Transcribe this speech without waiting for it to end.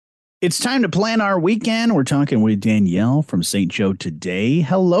It's time to plan our weekend. We're talking with Danielle from St. Joe today.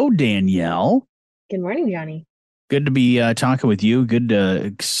 Hello, Danielle. Good morning, Johnny. Good to be talking with you.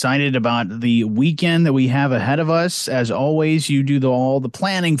 Excited about the weekend that we have ahead of us. As always, you do all the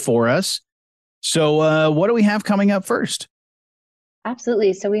planning for us. So, what do we have coming up first?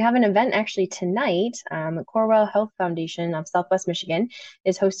 Absolutely. So we have an event actually tonight. Corewell Health Foundation of Southwest Michigan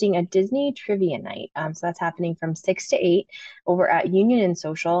is hosting a Disney trivia night. So that's happening from 6 to 8 over at Union and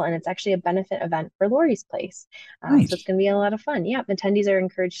Social, and it's actually a benefit event for Lori's Place. So it's Nice. going to be a lot of fun. Yeah, attendees are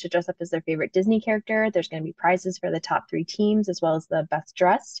encouraged to dress up as their favorite Disney character. There's going to be prizes for the top three teams as well as the best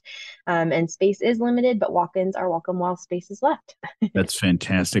dressed. And space is limited, but walk-ins are welcome while space is left. That's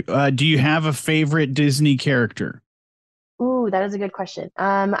fantastic. Do you have a favorite Disney character? Ooh, that is a good question.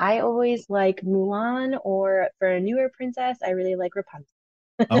 I always like Mulan, or for a newer princess, I really like Rapunzel.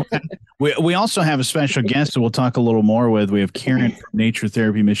 Okay. We also have a special guest that we'll talk a little more with. We have Karen from Nature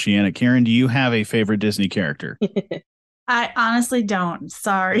Therapy Michiana. Karen, do you have a favorite Disney character? I honestly don't.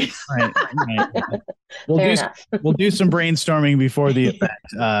 Sorry. Right, right. We'll Fair do enough. we'll do some brainstorming before the event.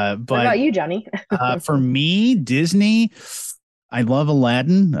 What But about you, Johnny? for me, Disney, I love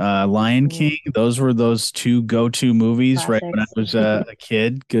Aladdin, Lion Mm, King. Those were those two go-to movies right when I classics. was a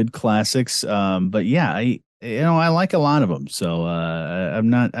kid. Good classics. But yeah, I like a lot of them. So I'm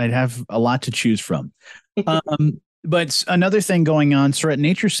not. I'd have a lot to choose from. But another thing going on, Surrett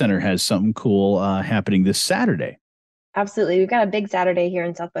Nature Center has something cool happening this Saturday. Absolutely. We've got a big Saturday here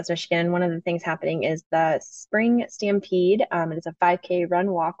in Southwest Michigan. One of the things happening is the Spring Stampede. It is a 5K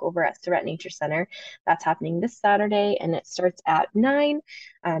run walk over at Surrett Nature Center. That's happening this Saturday, and it starts at 9.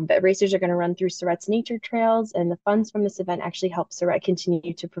 But racers are going to run through Surrett's nature trails, and the funds from this event actually help Surrett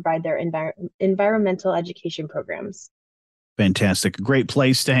continue to provide their environmental education programs. Fantastic. Great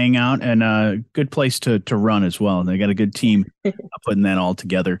place to hang out and a good place to run as well. They got a good team putting that all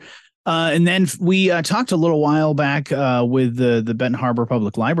together. And then we talked a little while back with the Benton Harbor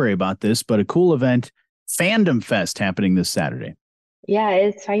Public Library about this, but a cool event, Fandom Fest, happening this Saturday. Yeah,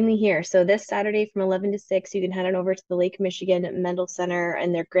 it's finally here. So this Saturday from 11 to 6, you can head on over to the Lake Michigan Mendel Center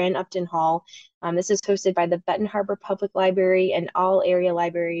and their Grand Upton Hall. This is hosted by the Benton Harbor Public Library and all area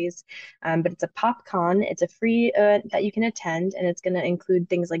libraries. But it's a pop con. It's a free event that you can attend, and it's going to include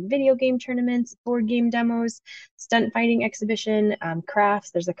things like video game tournaments, board game demos, stunt fighting exhibition, crafts.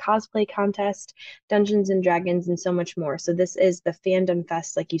 There's a cosplay contest, Dungeons and Dragons, and so much more. So this is the Fandom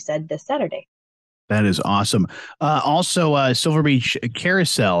Fest, like you said, this Saturday. That is awesome. Also, Silver Beach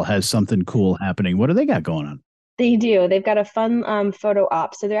Carousel has something cool happening. What do they got going on? They do. They've got a fun photo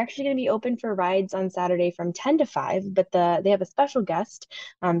op. So they're actually going to be open for rides on Saturday from 10 to 5, but they have a special guest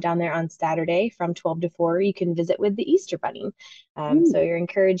down there on Saturday from 12 to 4. You can visit with the Easter Bunny. So you're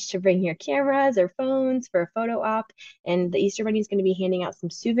encouraged to bring your cameras or phones for a photo op, and the Easter Bunny is going to be handing out some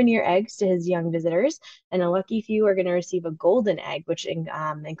souvenir eggs to his young visitors, and a lucky few are going to receive a golden egg, which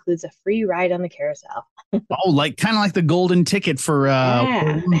includes a free ride on the carousel. Oh, like kind of like the golden ticket for Willy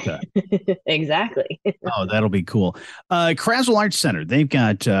Yeah, Wonka. exactly. Oh, that'll be cool. Krasel Arts Center, they've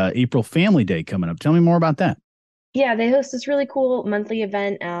got April Family Day coming up. Tell me more about that. Yeah, they host this really cool monthly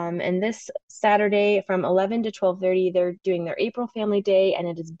event. And this Saturday from 11 to 12:30, they're doing their April Family Day, and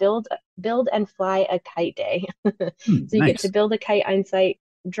it is build and fly a kite day. So you get to Nice. build a kite on site,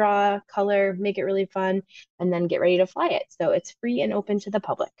 draw, color, make it really fun, and then get ready to fly it. So it's free and open to the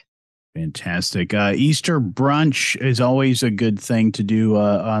public. Fantastic. Easter brunch is always a good thing to do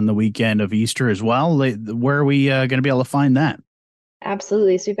on the weekend of Easter as well. Where are we going to be able to find that?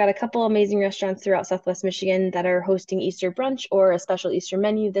 Absolutely. So we've got a couple amazing restaurants throughout Southwest Michigan that are hosting Easter brunch or a special Easter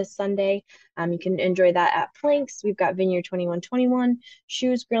menu this Sunday. You can enjoy that at Planks. We've got Vineyard 2121,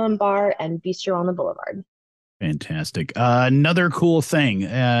 Shoes Grill and Bar, and Bistro on the Boulevard. Fantastic. Another cool thing.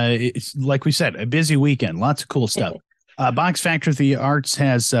 It's like we said, a busy weekend, lots of cool stuff. Box Factory of the Arts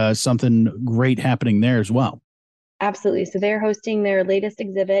has something great happening there as well. Absolutely. So they're hosting their latest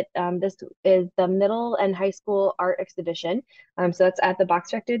exhibit. This is the middle and high school art exhibition. So that's at the Box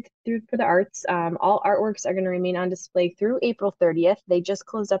Factory for the Arts. All artworks are going to remain on display through April 30th. They just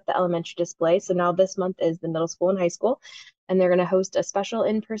closed up the elementary display. So now this month is the middle school and high school. And they're going to host a special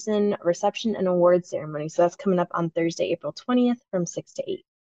in-person reception and award ceremony. So that's coming up on Thursday, April 20th from 6 to 8.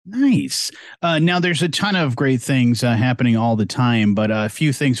 Nice. Now, there's a ton of great things happening all the time, but a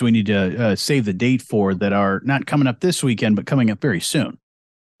few things we need to save the date for that are not coming up this weekend, but coming up very soon.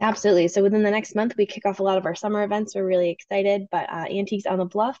 Absolutely. So within the next month, we kick off a lot of our summer events. We're really excited. But Antiques on the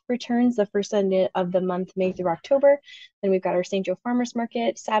Bluff returns the first Sunday of the month, May through October. Then we've got our St. Joe Farmers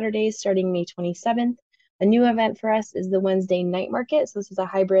Market Saturdays starting May 27th. A new event for us is the Wednesday night market. So this is a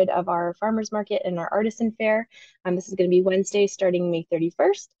hybrid of our farmers market and our artisan fair. This is going to be Wednesday starting May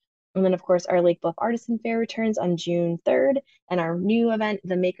 31st. And then, of course, our Lake Bluff Artisan Fair returns on June 3rd. And our new event,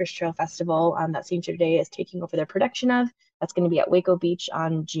 the Makers Trail Festival, that St. Joe Day is taking over their production of. That's going to be at Waco Beach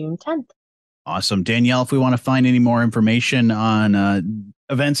on June 10th. Awesome. Danielle, if we want to find any more information on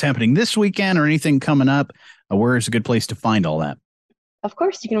events happening this weekend or anything coming up, where is a good place to find all that? Of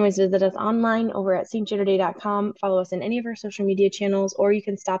course, you can always visit us online over at stjoeday.com, follow us on any of our social media channels, or you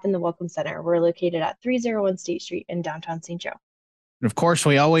can stop in the Welcome Center. We're located at 301 State Street in downtown St. Joe. And of course,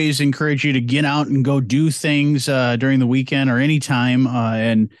 we always encourage you to get out and go do things during the weekend or anytime.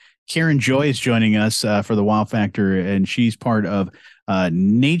 And Karen Joy is joining us for the Wow Factor, and she's part of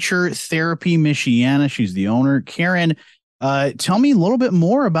Nature Therapy Michiana. She's the owner. Karen, tell me a little bit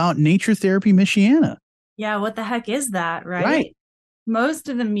more about Nature Therapy Michiana. Yeah, what the heck is that, right? Right. Most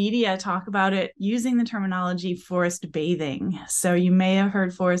of the media talk about it using the terminology forest bathing. So you may have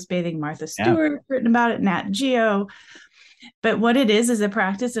heard forest bathing, Martha Stewart written about it, Nat Geo. But what it is a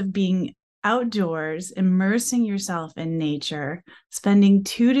practice of being outdoors, immersing yourself in nature, spending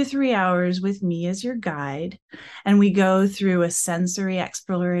 2 to 3 hours with me as your guide. And we go through a sensory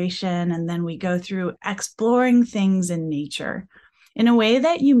exploration, and then we go through exploring things in nature in a way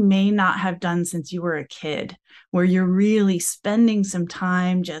that you may not have done since you were a kid, where you're really spending some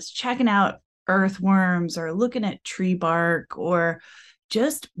time just checking out earthworms or looking at tree bark or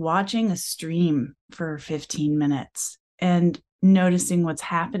just watching a stream for 15 minutes and noticing what's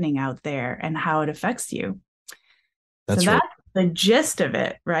happening out there and how it affects you. That's the gist of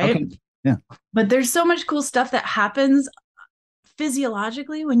it, right? Okay. Yeah. But there's so much cool stuff that happens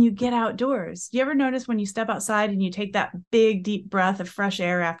physiologically when you get outdoors. You ever notice when you step outside and you take that big, deep breath of fresh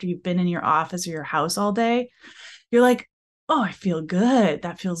air after you've been in your office or your house all day? You're like, oh, I feel good.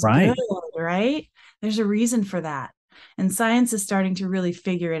 That feels good, right? There's a reason for that. And science is starting to really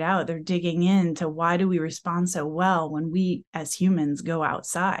figure it out. They're digging into why do we respond so well when we as humans go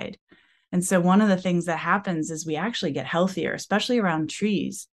outside. And so one of the things that happens is we actually get healthier, especially around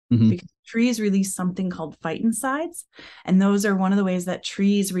trees, because trees release something called phytoncides. And those are one of the ways that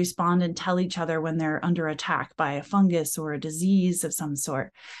trees respond and tell each other when they're under attack by a fungus or a disease of some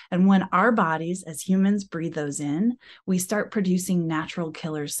sort. And when our bodies as humans breathe those in, we start producing natural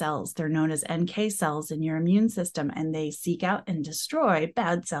killer cells. They're known as NK cells in your immune system, and they seek out and destroy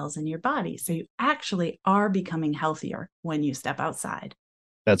bad cells in your body. So you actually are becoming healthier when you step outside.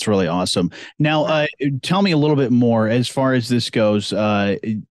 That's really awesome. Now, tell me a little bit more as far as this goes.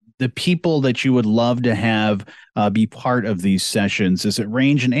 The people that you would love to have be part of these sessions, does it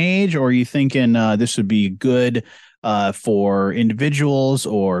range in age, or are you thinking this would be good for individuals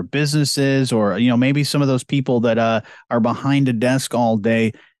or businesses, or maybe some of those people that are behind a desk all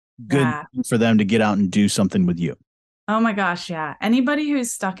day? Good for them to get out and do something with you. Oh my gosh, yeah. Anybody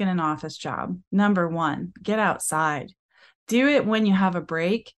who's stuck in an office job, number one, get outside. Do it when you have a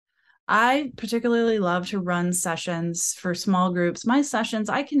break. I particularly love to run sessions for small groups. My sessions,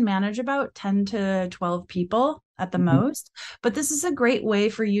 I can manage about 10 to 12 people at the most, but this is a great way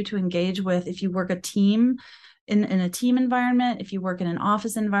for you to engage with if you work a team in a team environment, if you work in an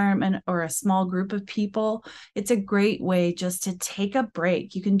office environment or a small group of people. It's a great way just to take a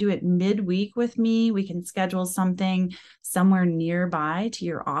break. You can do it midweek with me. We can schedule something somewhere nearby to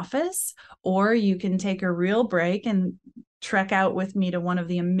your office, or you can take a real break and trek out with me to one of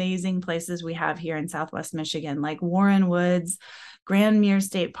the amazing places we have here in Southwest Michigan, like Warren Woods, Grand Mere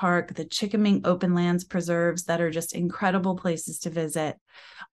State Park, the Chickaming Open Lands Preserves that are just incredible places to visit.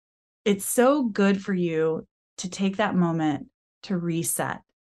 It's so good for you to take that moment to reset,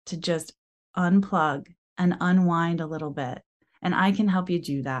 to just unplug and unwind a little bit. And I can help you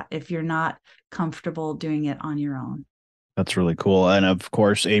do that if you're not comfortable doing it on your own. That's really cool. And of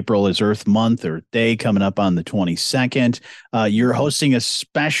course, April is Earth Month, Earth Day, coming up on the 22nd. You're hosting a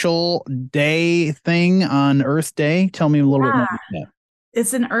special day thing on Earth Day. Tell me a little bit more about that.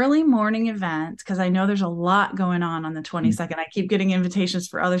 It's an early morning event because I know there's a lot going on the 22nd. I keep getting invitations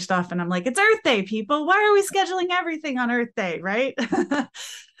for other stuff, and I'm like, it's Earth Day, people. Why are we scheduling everything on Earth Day, right?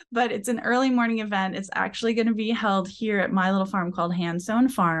 But it's an early morning event. It's actually going to be held here at my little farm called Handsown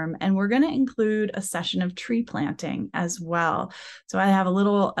Farm, and we're going to include a session of tree planting as well. So I have a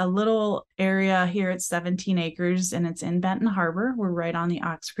little area here. It's 17 acres, and it's in Benton Harbor. We're right on the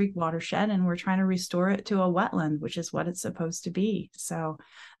Ox Creek watershed, and we're trying to restore it to a wetland, which is what it's supposed to be. So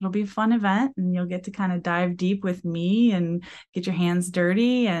it'll be a fun event, and you'll get to kind of dive deep with me and get your hands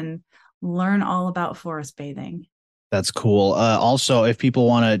dirty and learn all about forest bathing. That's cool. Also, if people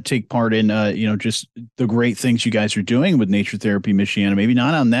want to take part in, just the great things you guys are doing with Nature Therapy Michiana, maybe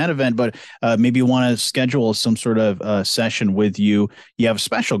not on that event, but maybe you want to schedule some sort of session with you. You have a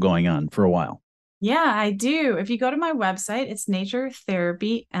special going on for a while. Yeah, I do. If you go to my website, it's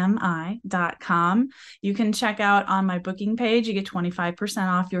naturetherapymi.com. You can check out on my booking page. You get 25%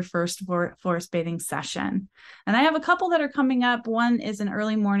 off your first forest bathing session. And I have a couple that are coming up. One is an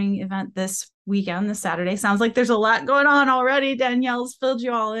early morning event this weekend, this Saturday. Sounds like there's a lot going on already. Danielle's filled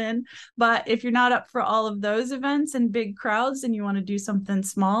you all in. But if you're not up for all of those events and big crowds and you want to do something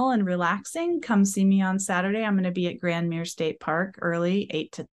small and relaxing, come see me on Saturday. I'm going to be at Grand Mere State Park early,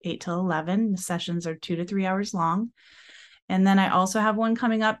 8 to 11. The sessions are 2 to 3 hours long. And then I also have one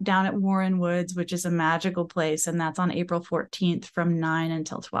coming up down at Warren Woods, which is a magical place. And that's on April 14th from 9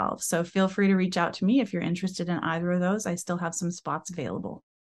 until 12. So feel free to reach out to me if you're interested in either of those. I still have some spots available.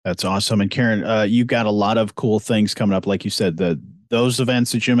 That's awesome. And Karen, you've got a lot of cool things coming up. Like you said, those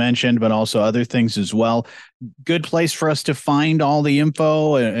events that you mentioned, but also other things as well. Good place for us to find all the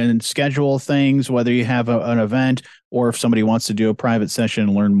info and schedule things, whether you have an event or if somebody wants to do a private session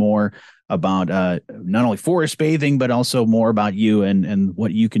and learn more about not only forest bathing, but also more about you and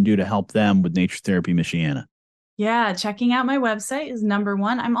what you can do to help them with Nature Therapy Michiana. Yeah, checking out my website is number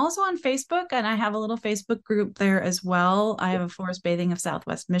one. I'm also on Facebook and I have a little Facebook group there as well. I have a Forest Bathing of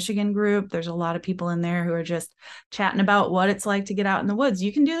Southwest Michigan group. There's a lot of people in there who are just chatting about what it's like to get out in the woods.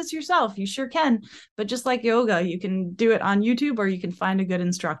 You can do this yourself. You sure can. But just like yoga, you can do it on YouTube or you can find a good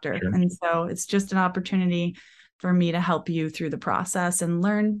instructor. Sure. And so it's just an opportunity for me to help you through the process and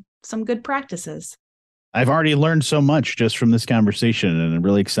learn some good practices. I've already learned so much just from this conversation, and I'm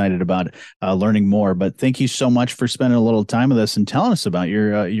really excited about learning more. But thank you so much for spending a little time with us and telling us about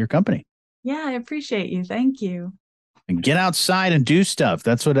your company. Yeah, I appreciate you. Thank you. And get outside and do stuff.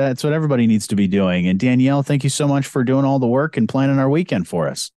 That's what everybody needs to be doing. And Danielle, thank you so much for doing all the work and planning our weekend for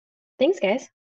us. Thanks, guys.